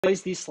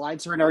These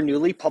slides are in our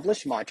newly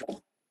published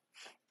module.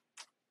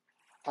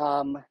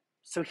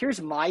 So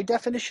here's my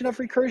definition of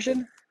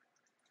recursion.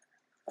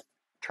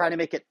 Trying to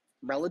make it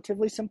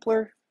relatively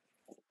simpler.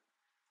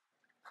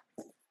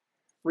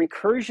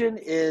 Recursion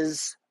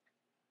is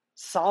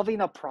solving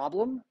a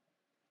problem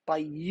by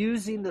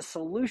using the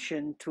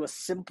solution to a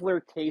simpler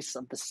case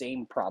of the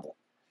same problem.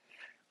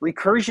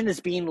 Recursion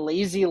is being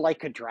lazy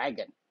like a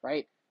dragon,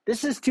 right?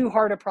 This is too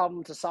hard a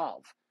problem to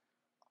solve.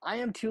 I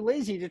am too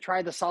lazy to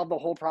try to solve the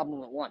whole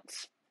problem at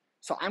once.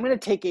 So I'm going to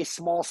take a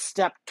small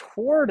step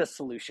toward a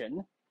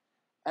solution,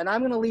 and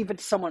I'm going to leave it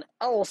to someone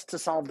else to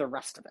solve the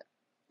rest of it.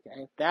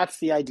 Okay? That's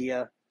the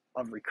idea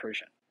of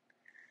recursion.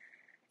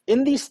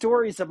 In these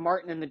stories of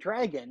Martin and the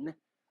Dragon,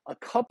 a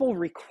couple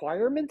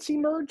requirements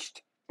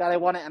emerged that I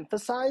want to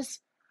emphasize.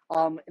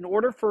 In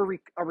order for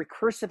a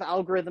recursive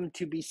algorithm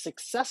to be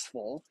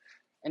successful,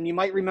 and you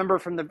might remember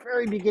from the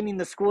very beginning of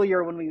the school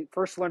year when we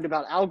first learned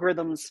about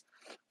algorithms,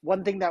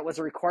 one thing that was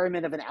a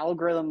requirement of an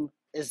algorithm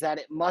is that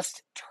it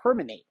must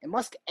terminate. It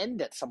must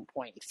end at some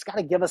point. It's got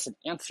to give us an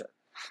answer.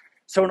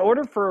 So in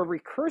order for a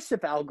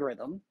recursive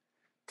algorithm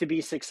to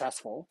be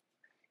successful,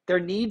 there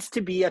needs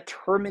to be a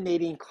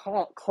terminating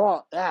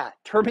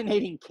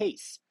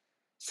case,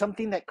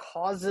 something that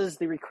causes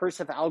the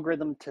recursive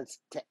algorithm to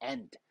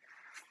end.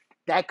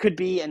 That could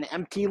be an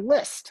empty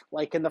list,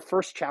 like in the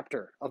first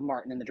chapter of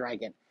Martin and the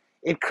Dragon.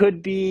 It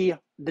could be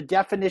the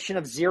definition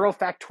of 0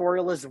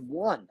 factorial is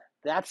 1.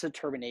 That's a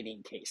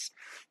terminating case.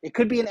 It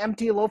could be an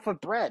empty loaf of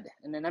bread,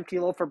 and an empty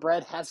loaf of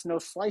bread has no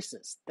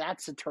slices.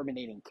 That's a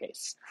terminating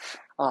case.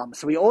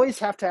 So we always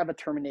have to have a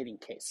terminating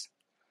case.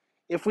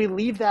 If we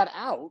leave that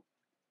out,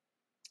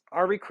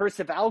 our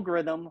recursive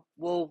algorithm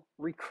will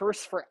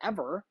recurse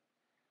forever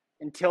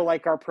until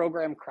like our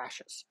program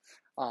crashes,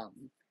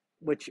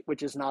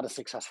 which is not a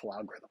successful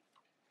algorithm.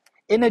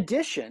 In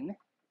addition,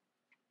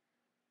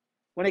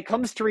 when it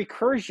comes to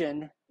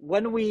recursion,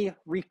 when we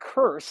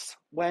recurse,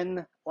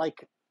 when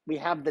like we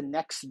have the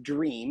next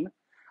dream,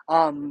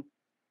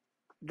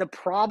 the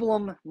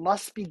problem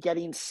must be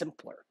getting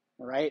simpler,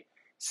 right?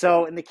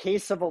 So in the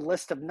case of a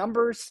list of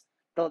numbers,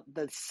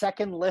 the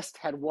second list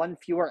had one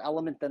fewer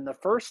element than the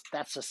first.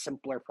 That's a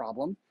simpler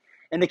problem.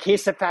 In the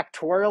case of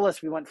factorial,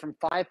 as we went from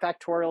 5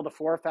 factorial to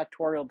 4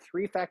 factorial to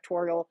 3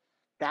 factorial,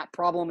 that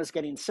problem is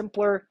getting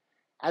simpler.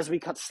 As we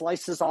cut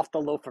slices off the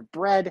loaf of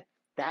bread,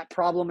 that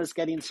problem is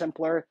getting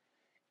simpler.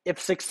 If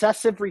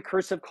successive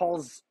recursive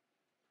calls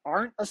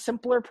aren't a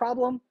simpler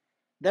problem,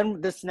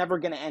 then this is never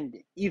going to end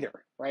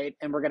either, right?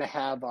 And we're going to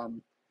have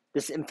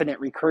this infinite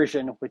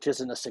recursion, which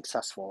isn't a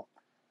successful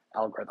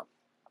algorithm.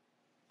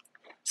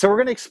 So we're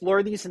going to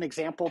explore these in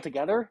example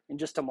together in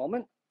just a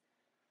moment.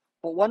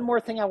 But one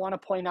more thing I want to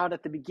point out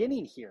at the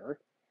beginning here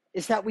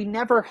is that we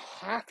never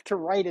have to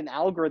write an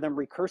algorithm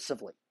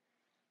recursively.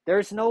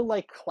 There's no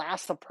like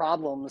class of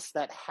problems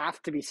that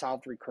have to be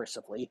solved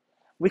recursively.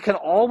 We can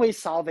always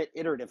solve it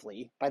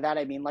iteratively. By that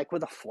I mean like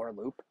with a for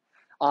loop,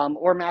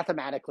 or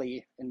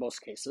mathematically in most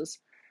cases.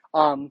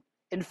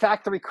 In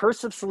fact, the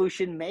recursive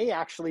solution may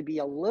actually be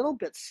a little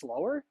bit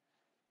slower,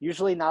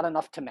 usually not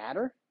enough to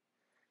matter.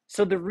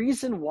 So the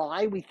reason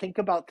why we think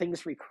about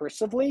things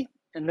recursively,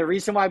 and the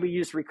reason why we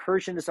use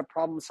recursion as a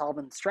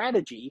problem-solving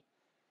strategy,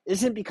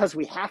 isn't because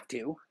we have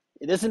to.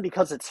 It isn't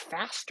because it's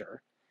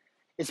faster.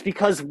 It's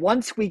because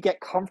once we get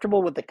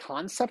comfortable with the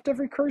concept of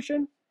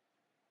recursion,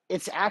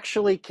 it's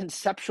actually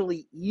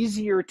conceptually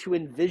easier to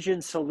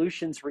envision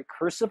solutions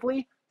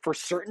recursively for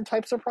certain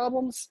types of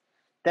problems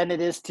than it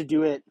is to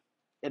do it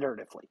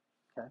iteratively.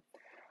 Okay?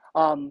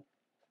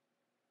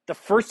 The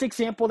first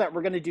example that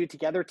we're going to do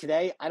together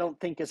today, I don't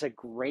think is a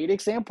great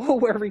example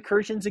where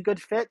recursion is a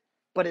good fit,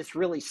 but it's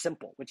really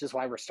simple, which is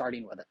why we're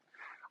starting with it.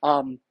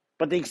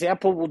 But the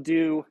example we'll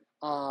do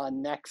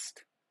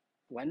next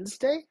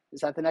Wednesday.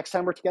 Is that the next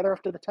time we're together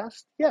after the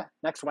test? Yeah,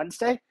 next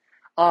Wednesday.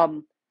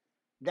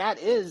 That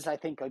is, I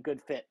think, a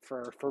good fit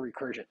for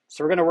recursion.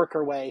 So we're going to work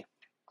our way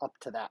up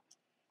to that.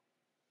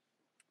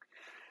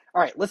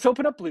 All right, let's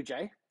open up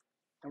BlueJ,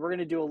 and we're going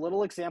to do a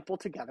little example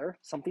together,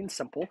 something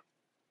simple.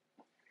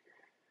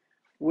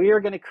 We are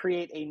going to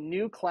create a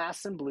new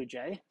class in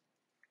BlueJ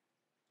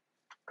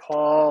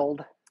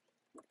called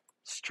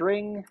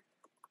string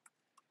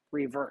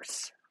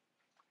reverse.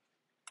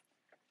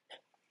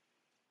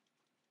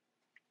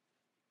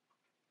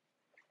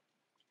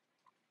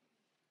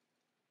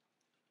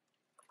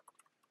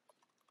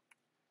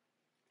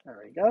 There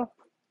we go.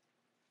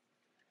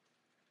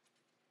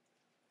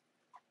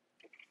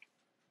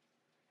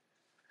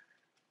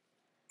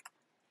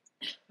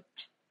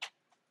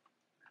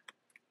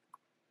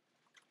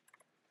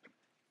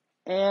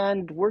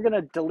 And we're going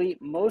to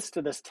delete most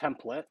of this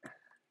template.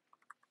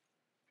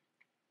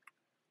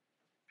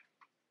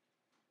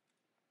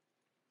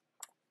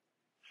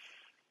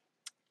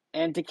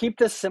 And to keep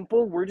this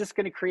simple, we're just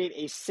going to create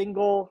a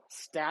single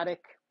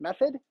static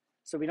method.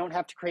 So we don't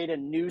have to create a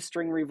new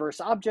string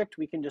reverse object.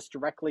 We can just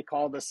directly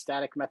call this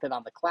static method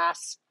on the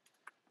class.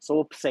 So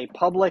we'll say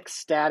public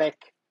static.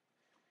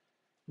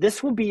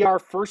 This will be our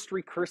first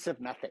recursive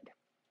method.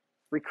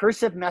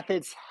 recursive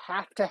methods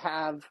have to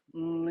have,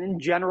 in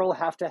general,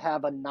 have to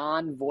have a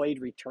non-void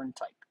return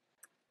type.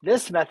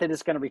 This method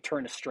is going to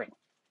return a string.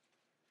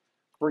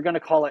 We're going to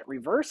call it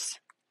reverse.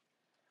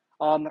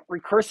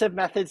 Recursive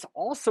methods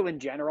also, in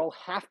general,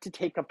 have to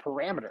take a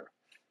parameter.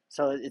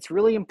 So it's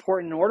really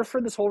important in order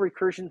for this whole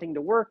recursion thing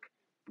to work,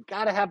 we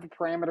got to have a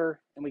parameter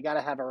and we got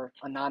to have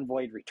a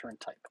non-void return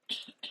type.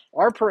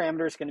 Our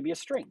parameter is going to be a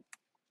string.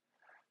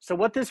 So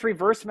what this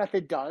reverse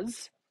method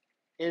does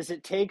is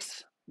it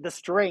takes the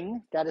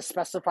string that is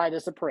specified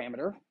as a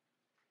parameter,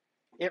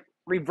 it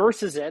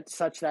reverses it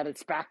such that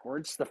it's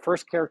backwards. The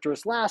first character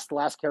is last, the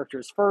last character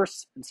is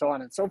first, and so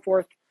on and so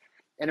forth,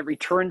 and it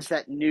returns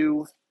that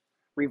new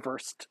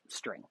reversed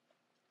string.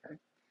 Okay?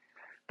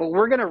 But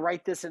we're going to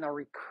write this in a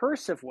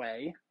recursive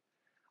way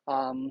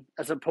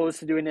as opposed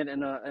to doing it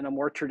in a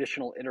more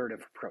traditional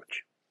iterative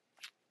approach.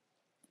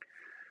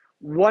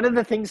 One of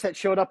the things that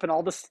showed up in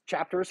all the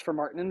chapters for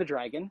Martin and the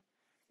Dragon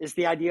is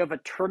the idea of a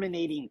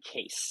terminating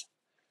case.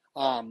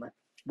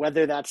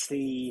 Whether that's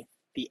the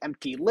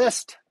empty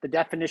list, the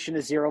definition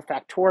is 0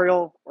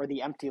 factorial, or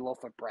the empty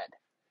loaf of bread.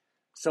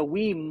 So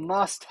we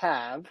must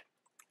have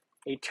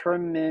a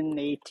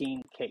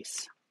terminating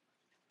case.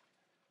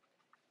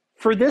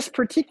 For this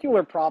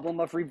particular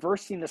problem of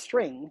reversing the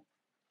string,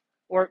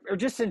 or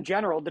just in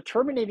general, the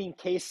terminating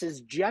case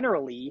is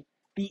generally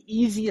the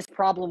easiest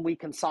problem we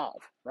can solve,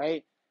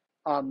 right?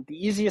 The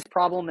easiest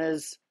problem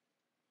is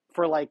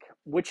for like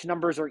which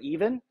numbers are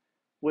even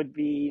would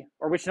be,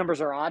 or which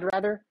numbers are odd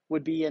rather,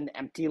 would be an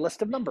empty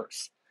list of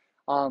numbers.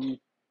 The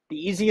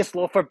easiest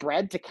loaf of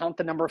bread to count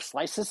the number of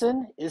slices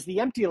in is the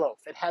empty loaf.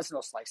 It has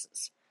no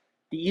slices.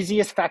 The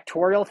easiest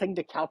factorial thing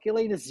to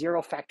calculate is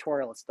 0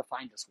 factorial. It's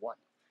defined as 1.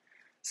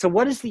 So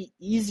what is the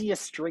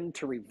easiest string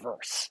to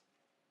reverse?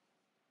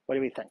 What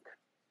do we think?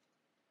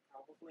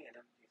 Probably an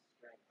empty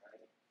string,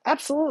 right?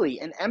 Absolutely.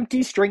 An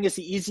empty string is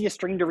the easiest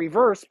string to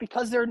reverse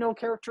because there are no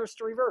characters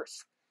to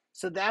reverse.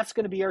 So that's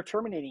going to be our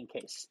terminating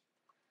case.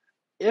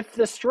 If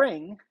the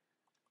string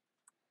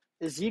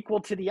is equal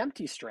to the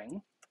empty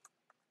string,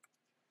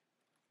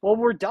 well,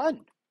 we're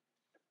done.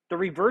 The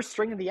reverse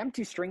string of the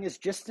empty string is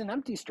just an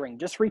empty string.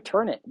 Just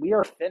return it. We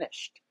are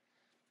finished.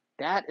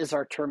 That is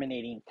our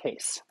terminating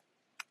case.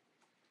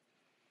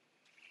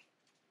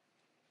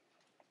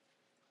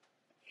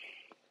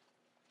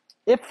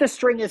 If the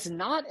string is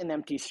not an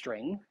empty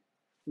string,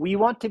 we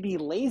want to be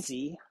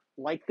lazy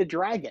like the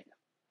dragon.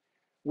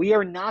 We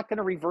are not going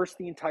to reverse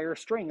the entire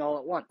string all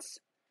at once.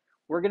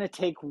 We're going to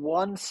take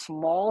one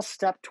small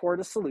step toward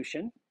a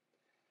solution,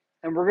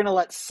 and we're going to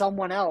let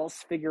someone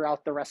else figure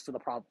out the rest of the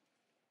problem.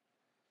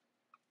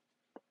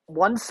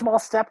 One small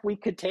step we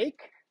could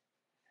take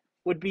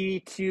would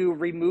be to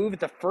remove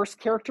the first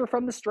character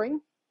from the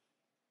string,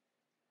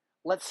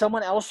 let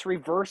someone else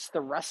reverse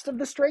the rest of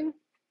the string,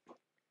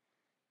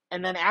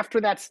 and then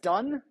after that's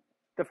done,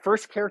 the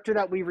first character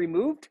that we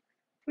removed,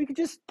 we could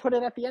just put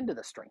it at the end of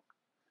the string.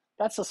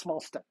 That's a small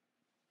step.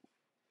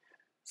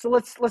 So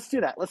let's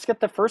do that. Let's get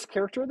the first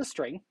character of the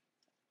string.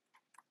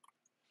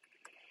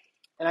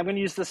 And I'm going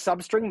to use the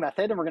substring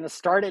method, and we're going to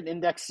start at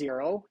index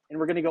 0, and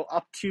we're going to go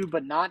up to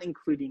but not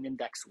including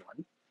index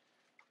 1.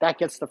 That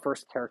gets the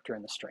first character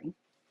in the string.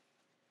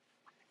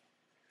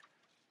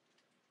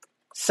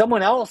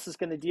 Someone else is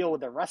going to deal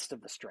with the rest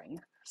of the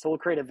string, so we'll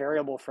create a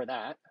variable for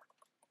that.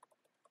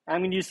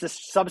 I'm going to use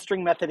this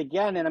substring method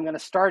again, and I'm going to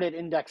start at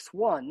index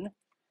 1,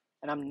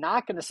 and I'm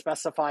not going to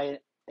specify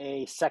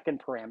a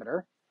second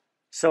parameter,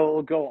 so it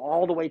will go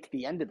all the way to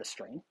the end of the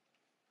string.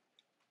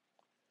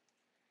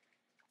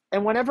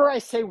 And whenever I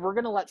say we're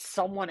going to let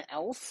someone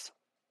else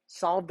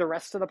solve the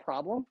rest of the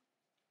problem,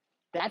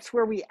 that's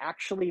where we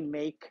actually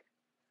make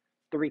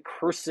the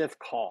recursive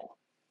call.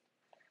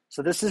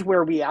 So this is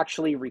where we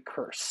actually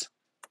recurse.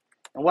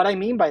 And what I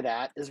mean by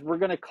that is we're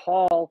going to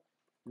call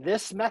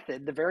this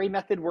method, the very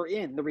method we're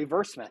in, the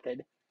reverse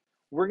method,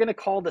 we're going to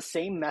call the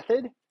same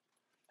method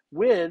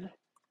with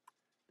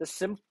the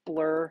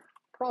simpler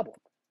problem.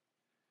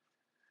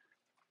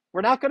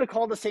 We're not going to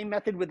call the same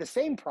method with the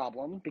same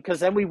problem because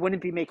then we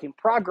wouldn't be making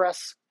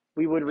progress.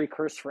 We would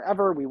recurse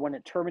forever. We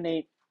wouldn't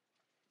terminate.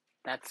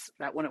 That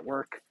wouldn't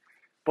work.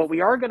 But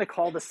we are going to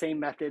call the same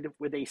method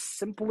with a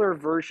simpler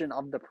version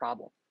of the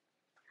problem.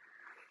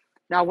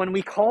 Now, when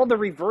we call the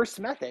reverse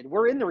method,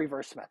 we're in the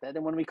reverse method.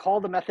 And when we call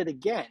the method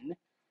again,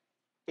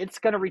 it's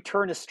going to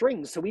return a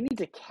string. So we need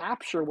to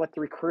capture what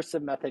the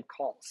recursive method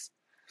calls.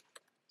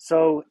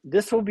 So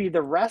this will be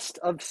the rest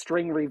of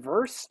string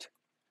reversed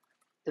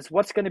is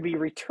what's going to be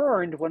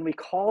returned when we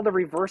call the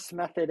reverse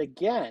method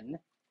again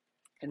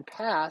and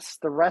pass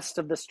the rest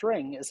of the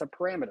string as a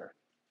parameter.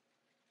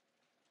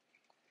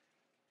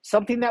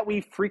 Something that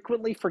we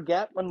frequently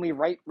forget when we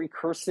write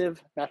recursive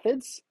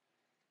methods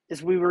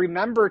is we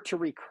remember to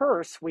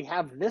recurse, we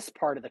have this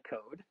part of the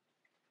code,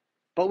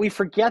 but we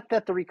forget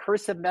that the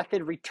recursive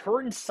method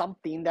returns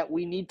something that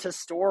we need to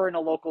store in a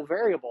local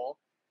variable,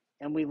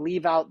 and we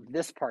leave out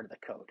this part of the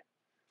code.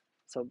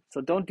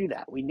 So don't do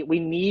that. We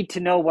need to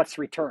know what's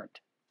returned.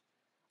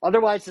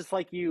 Otherwise, it's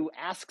like you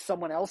ask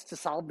someone else to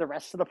solve the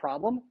rest of the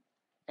problem,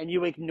 and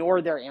you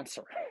ignore their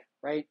answer.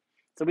 right?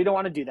 So we don't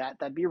want to do that.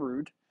 That'd be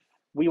rude.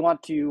 We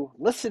want to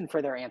listen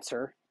for their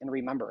answer and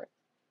remember it.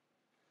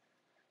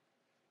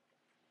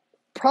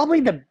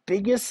 Probably the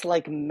biggest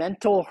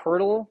mental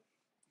hurdle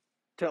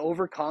to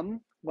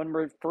overcome when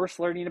we're first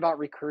learning about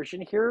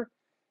recursion here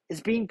is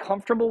being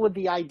comfortable with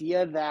the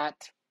idea that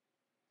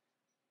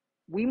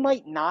we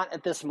might not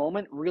at this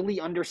moment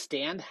really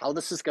understand how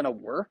this is going to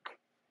work,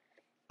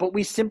 but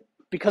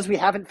because we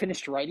haven't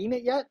finished writing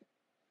it yet,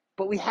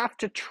 but we have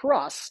to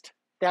trust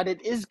that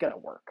it is going to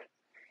work.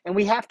 And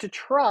we have to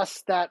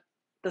trust that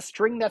the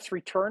string that's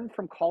returned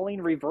from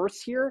calling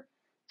reverse here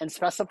and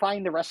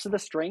specifying the rest of the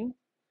string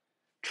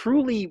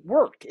truly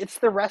worked. It's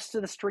the rest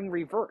of the string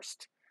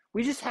reversed.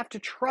 We just have to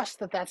trust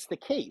that that's the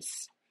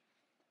case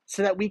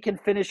so that we can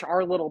finish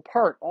our little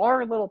part.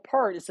 Our little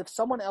part is if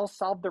someone else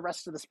solved the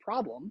rest of this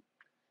problem,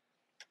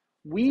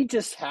 we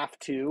just have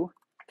to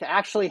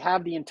actually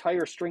have the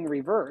entire string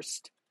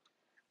reversed,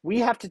 we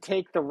have to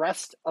take the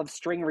rest of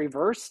string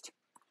reversed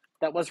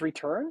that was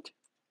returned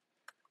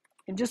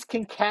and just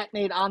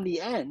concatenate on the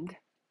end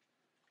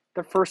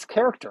the first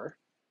character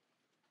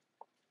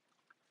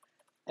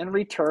and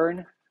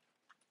return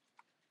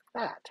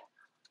that.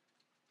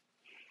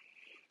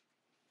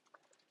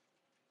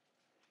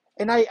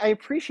 And I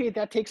appreciate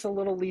that takes a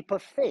little leap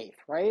of faith,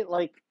 right?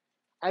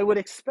 I would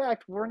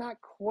expect we're not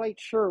quite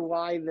sure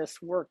why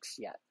this works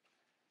yet.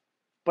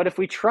 But if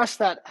we trust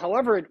that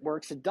however it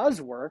works, it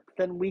does work,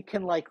 then we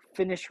can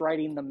finish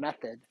writing the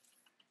method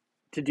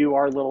to do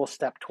our little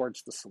step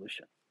towards the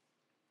solution.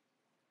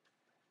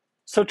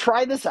 So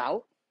try this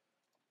out,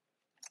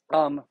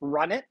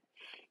 run it,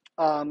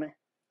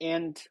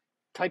 and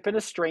type in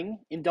a string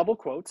in double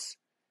quotes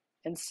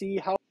and see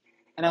how.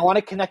 And I want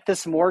to connect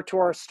this more to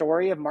our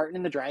story of Martin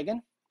and the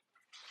Dragon.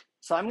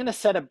 So I'm going to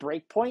set a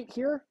breakpoint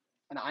here,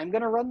 and I'm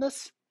going to run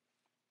this.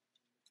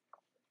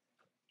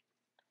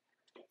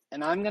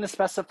 And I'm going to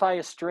specify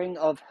a string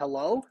of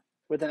hello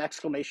with an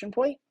exclamation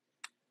point.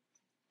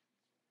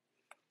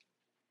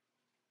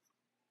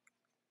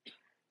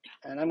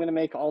 And I'm going to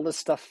make all this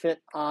stuff fit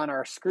on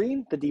our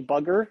screen, the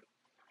debugger,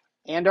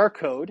 and our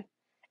code.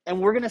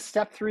 And we're going to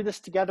step through this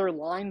together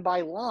line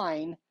by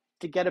line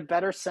to get a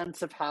better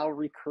sense of how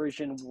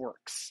recursion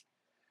works.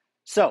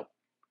 So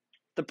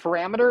the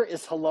parameter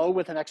is hello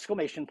with an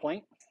exclamation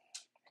point.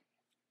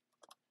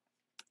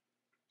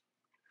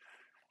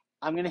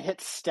 I'm going to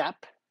hit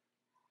step,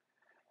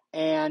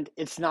 and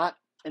it's not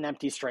an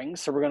empty string,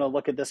 so we're going to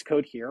look at this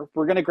code here.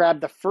 We're going to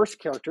grab the first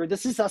character.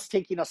 This is us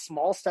taking a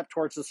small step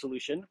towards the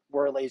solution.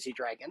 We're a lazy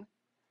dragon.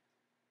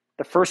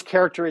 The first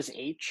character is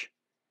H.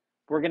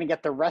 We're going to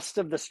get the rest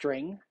of the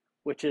string,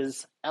 which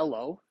is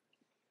LO.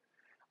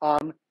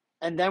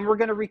 And then we're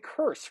going to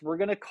recurse. We're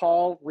going to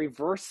call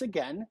reverse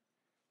again.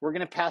 We're going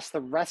to pass the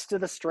rest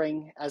of the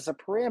string as a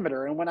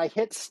parameter. And when I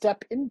hit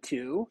step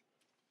into,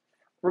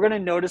 we're going to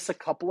notice a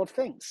couple of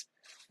things.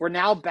 We're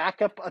now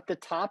back up at the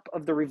top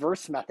of the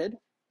reverse method.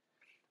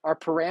 Our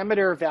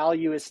parameter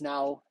value is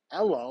now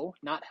LO,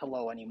 not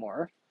hello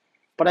anymore.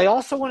 But I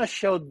also want to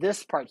show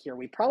this part here.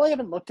 We probably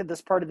haven't looked at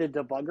this part of the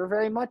debugger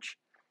very much.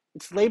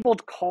 It's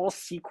labeled call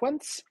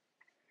sequence.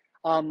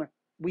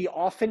 We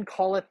often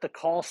call it the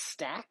call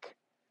stack.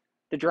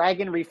 The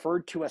dragon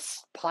referred to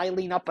us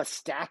piling up a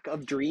stack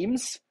of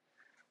dreams.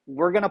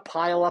 We're going to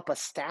pile up a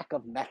stack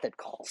of method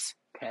calls,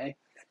 okay?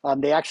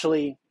 They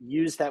actually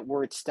use that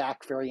word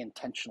stack very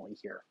intentionally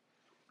here.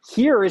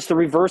 Here is the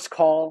reverse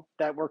call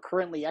that we're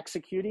currently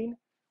executing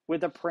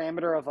with a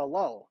parameter of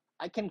hello.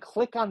 I can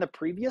click on the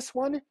previous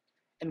one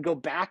and go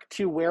back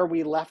to where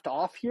we left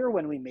off here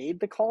when we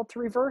made the call to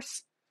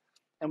reverse,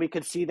 and we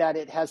could see that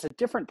it has a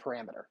different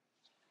parameter.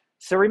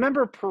 So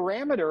remember,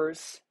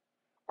 parameters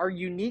are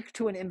unique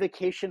to an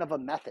invocation of a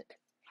method.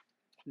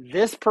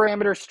 This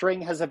parameter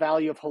string has a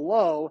value of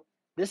hello.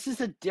 This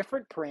is a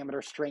different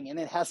parameter string, and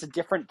it has a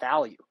different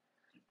value.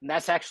 And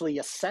that's actually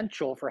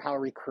essential for how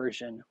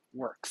recursion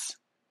works.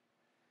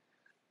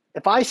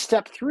 If I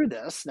step through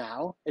this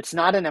now, it's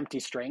not an empty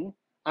string.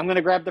 I'm going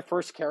to grab the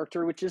first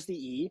character, which is the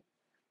E.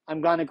 I'm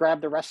going to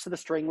grab the rest of the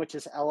string, which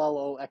is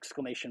LLO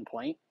exclamation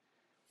point.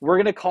 We're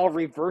going to call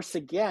reverse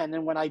again,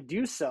 and when I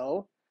do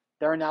so,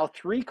 there are now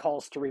 3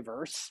 calls to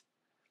reverse.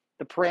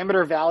 The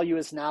parameter value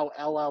is now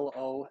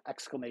LLO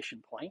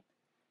exclamation point.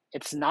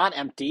 It's not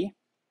empty.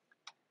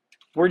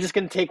 We're just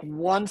going to take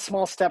one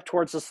small step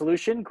towards the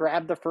solution,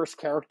 grab the first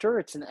character,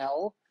 it's an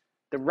L.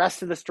 The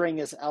rest of the string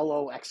is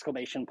LO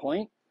exclamation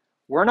point.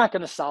 We're not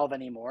going to solve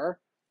anymore.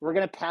 We're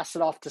going to pass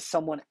it off to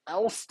someone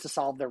else to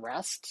solve the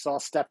rest, so I'll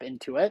step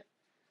into it.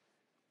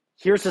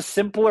 Here's a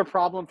simpler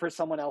problem for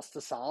someone else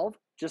to solve.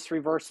 Just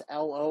reverse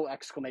LO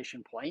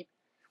exclamation point.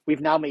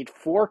 We've now made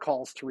 4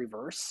 calls to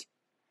reverse.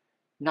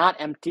 Not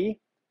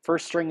empty.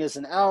 First string is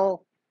an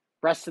L.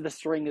 Rest of the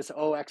string is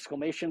O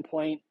exclamation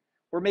point.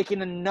 We're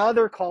making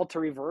another call to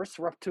reverse.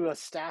 We're up to a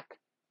stack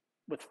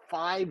with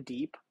 5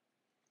 deep.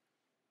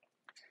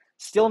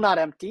 Still not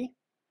empty.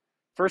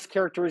 First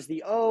character is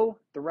the O.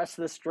 The rest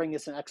of the string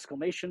is an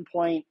exclamation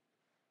point.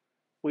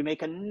 We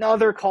make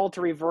another call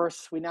to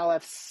reverse. We now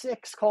have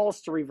 6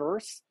 calls to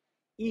reverse.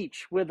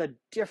 each with a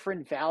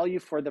different value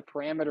for the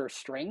parameter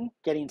string,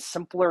 getting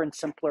simpler and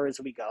simpler as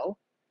we go.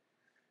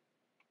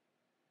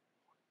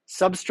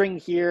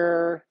 Substring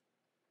here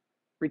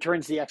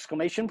returns the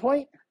exclamation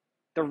point.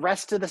 The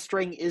rest of the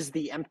string is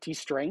the empty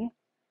string.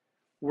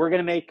 We're going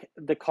to make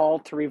the call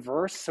to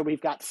reverse. So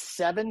we've got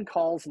 7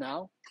 calls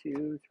now.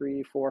 2,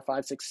 3, 4,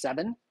 5, 6,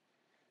 7.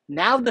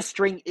 Now the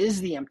string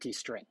is the empty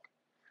string.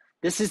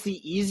 This is the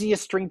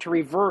easiest string to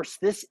reverse.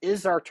 This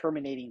is our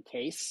terminating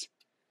case.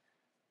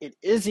 It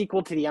is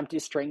equal to the empty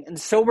string, and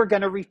so we're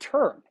going to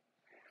return.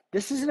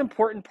 This is an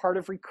important part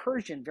of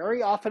recursion.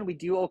 Very often we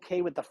do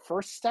okay with the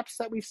first steps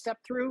that we've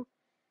stepped through,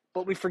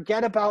 but we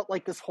forget about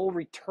like this whole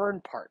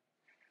return part.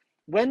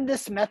 When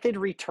this method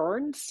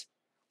returns,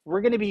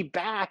 we're going to be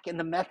back in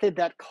the method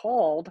that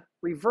called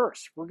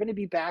reverse. We're going to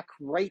be back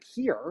right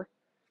here,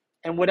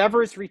 and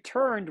whatever is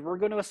returned, we're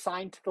going to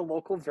assign to the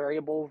local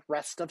variable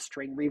rest of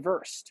string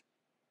reversed.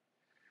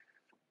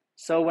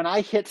 So when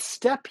I hit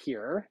step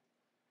here,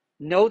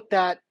 note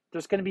that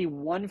there's going to be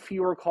 1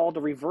 fewer call to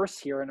reverse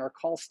here in our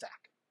call stack.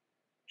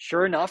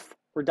 Sure enough,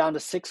 we're down to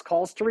 6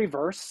 calls to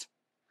reverse.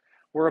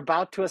 We're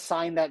about to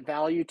assign that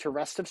value to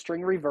rest of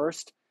string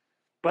reversed,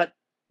 but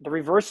the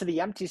reverse of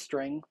the empty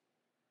string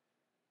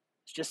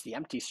is just the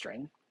empty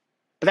string.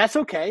 But that's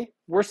okay.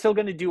 We're still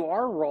going to do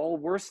our role.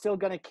 We're still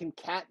going to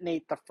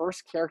concatenate the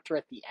first character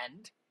at the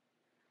end.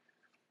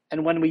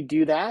 And when we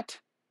do that,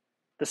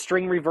 the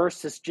string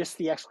reversed is just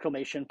the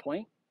exclamation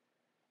point,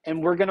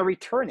 and we're going to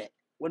return it.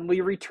 When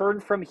we return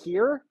from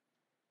here,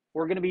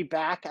 we're going to be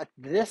back at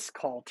this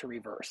call to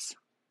reverse.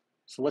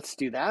 So let's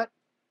do that.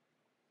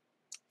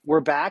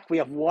 We're back. We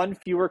have 1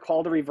 fewer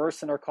call to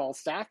reverse in our call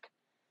stack.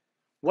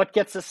 What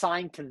gets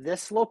assigned to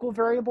this local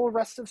variable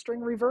rest of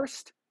string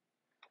reversed?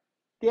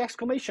 The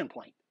exclamation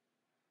point,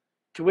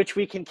 to which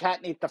we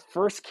concatenate the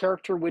first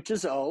character, which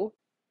is O.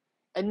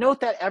 And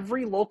note that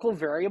every local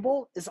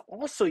variable is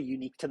also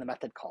unique to the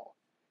method call.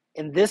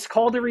 In this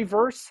call to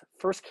reverse,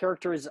 first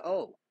character is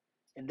O.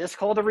 In this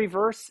call to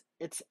reverse,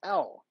 it's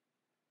L,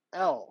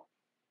 L,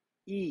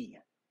 E,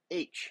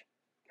 H,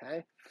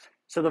 okay?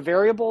 So the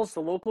variables, the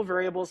local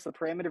variables, the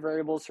parameter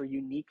variables are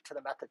unique to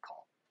the method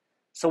call.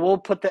 So we'll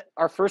put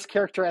our first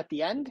character at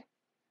the end.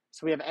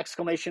 So we have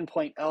exclamation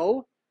point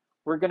O.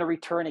 We're going to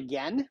return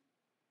again.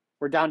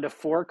 We're down to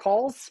 4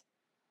 calls.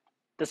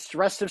 The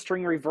rest of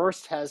string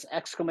reversed has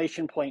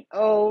exclamation point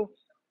O.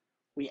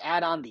 We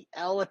add on the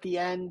L at the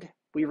end.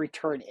 We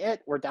return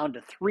it. We're down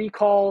to 3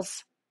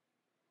 calls.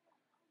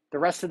 The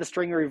rest of the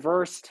string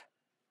reversed,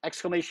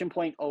 exclamation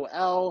point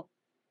OL.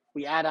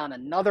 We add on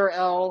another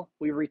L.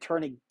 We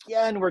return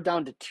again. We're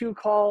down to 2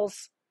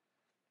 calls.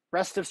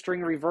 Rest of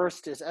string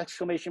reversed is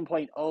exclamation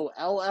point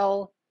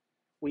OLL.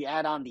 We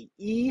add on the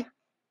E,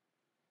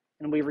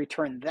 and we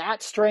return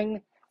that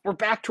string. We're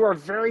back to our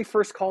very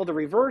first call to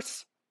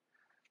reverse.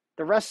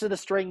 The rest of the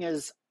string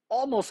is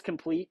almost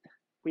complete.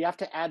 We have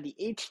to add the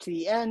H to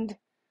the end,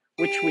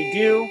 which we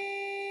do,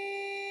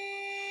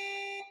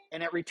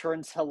 and it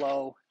returns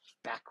hello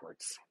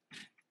backwards.